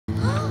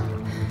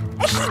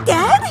Is she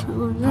dead?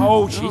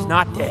 No, she's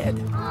not dead.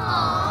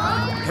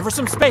 Give her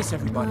some space,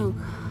 everybody.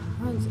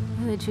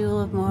 The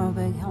Jewel of Morro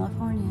Bay,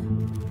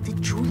 California. The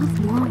Jewel of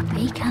Morro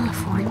Bay,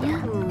 California?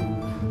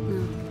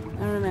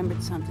 I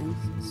remembered something,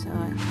 so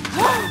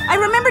I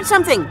remembered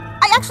something!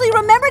 I actually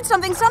remembered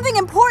something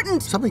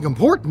important! Something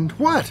important?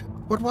 What?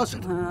 What was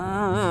it?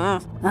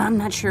 I'm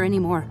not sure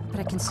anymore, but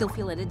I can still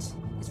feel it. It's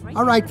right.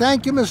 All right,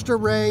 thank you, Mr.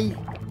 Ray.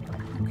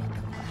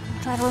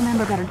 Try to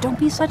remember better. Don't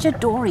be such a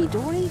Dory.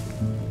 Dory?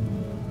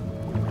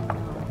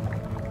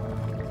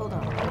 Hold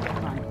on.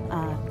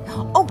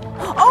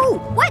 Oh!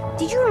 What?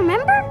 Did you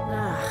remember?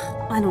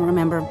 I don't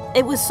remember.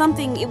 It was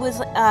something, it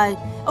was,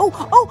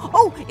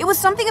 it was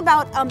something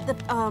about,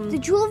 The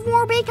Jewel of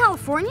Morro Bay,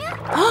 California?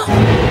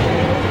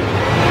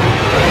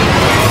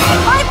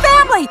 My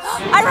family!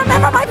 I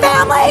remember my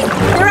family!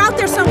 They're out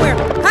there somewhere.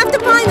 Have to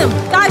find them.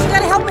 Guys, you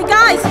gotta help me,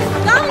 guys!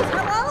 Guys,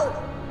 hello?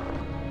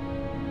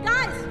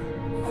 Guys,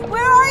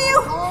 where are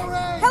you?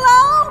 Dory!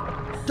 Hello?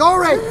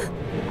 Dory!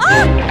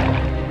 Ah!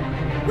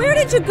 Where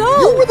did you go?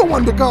 You were the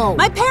one to go.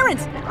 My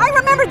parents! I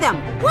remembered them!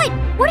 What?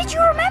 What did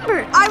you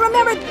remember? I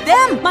remembered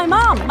them! My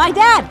mom, my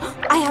dad!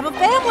 I have a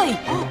family!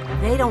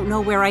 They don't know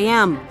where I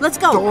am. Let's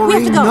go. We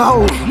have Dory, to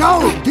go.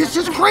 no, this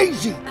is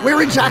crazy.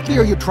 Where exactly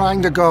are you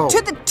trying to go?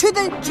 To the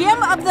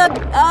gym of the,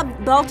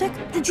 Baltic?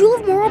 The Jewel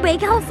of Morro Bay,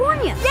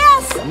 California.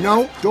 Yes!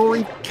 No,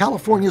 Dory,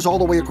 California's all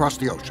the way across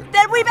the ocean.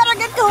 Then we better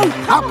get going.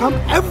 How come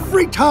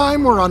every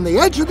time we're on the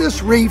edge of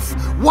this reef,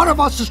 one of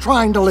us is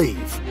trying to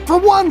leave? For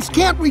once,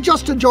 can't we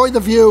just enjoy the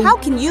view? How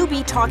can you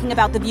be talking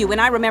about the view when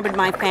I remembered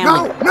my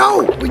family?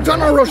 No, we've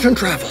done our ocean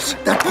travels.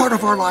 That part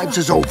of our lives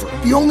is over.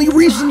 The only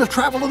reason to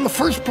travel in the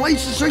first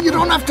place is so you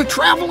don't have to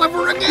travel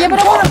ever again. Yeah, but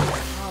I want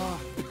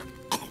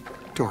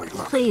to... Dory,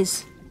 look.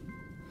 Please.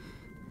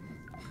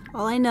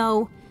 All I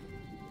know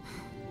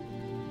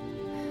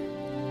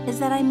is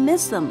that I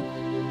miss them.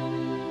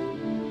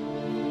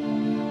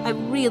 I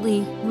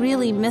really,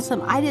 really miss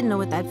them. I didn't know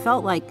what that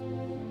felt like.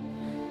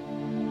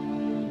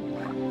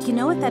 Do you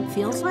know what that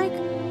feels like?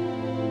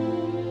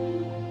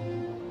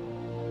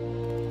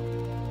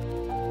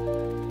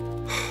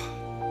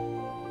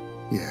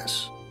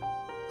 Yes,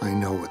 I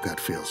know what that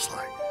feels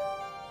like.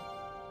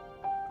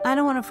 I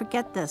don't want to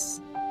forget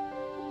this.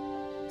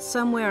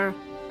 Somewhere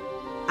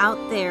out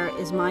there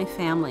is my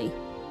family.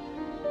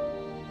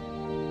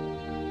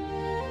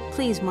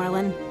 Please,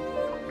 Marlon.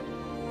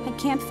 I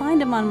can't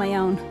find him on my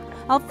own.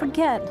 I'll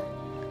forget.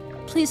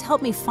 Please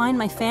help me find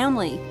my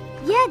family.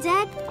 Yeah,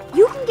 Dad.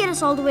 You can get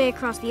us all the way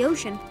across the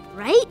ocean,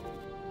 right?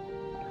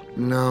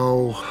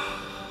 No.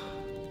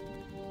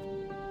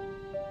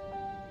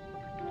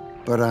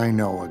 But I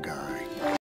know a guy.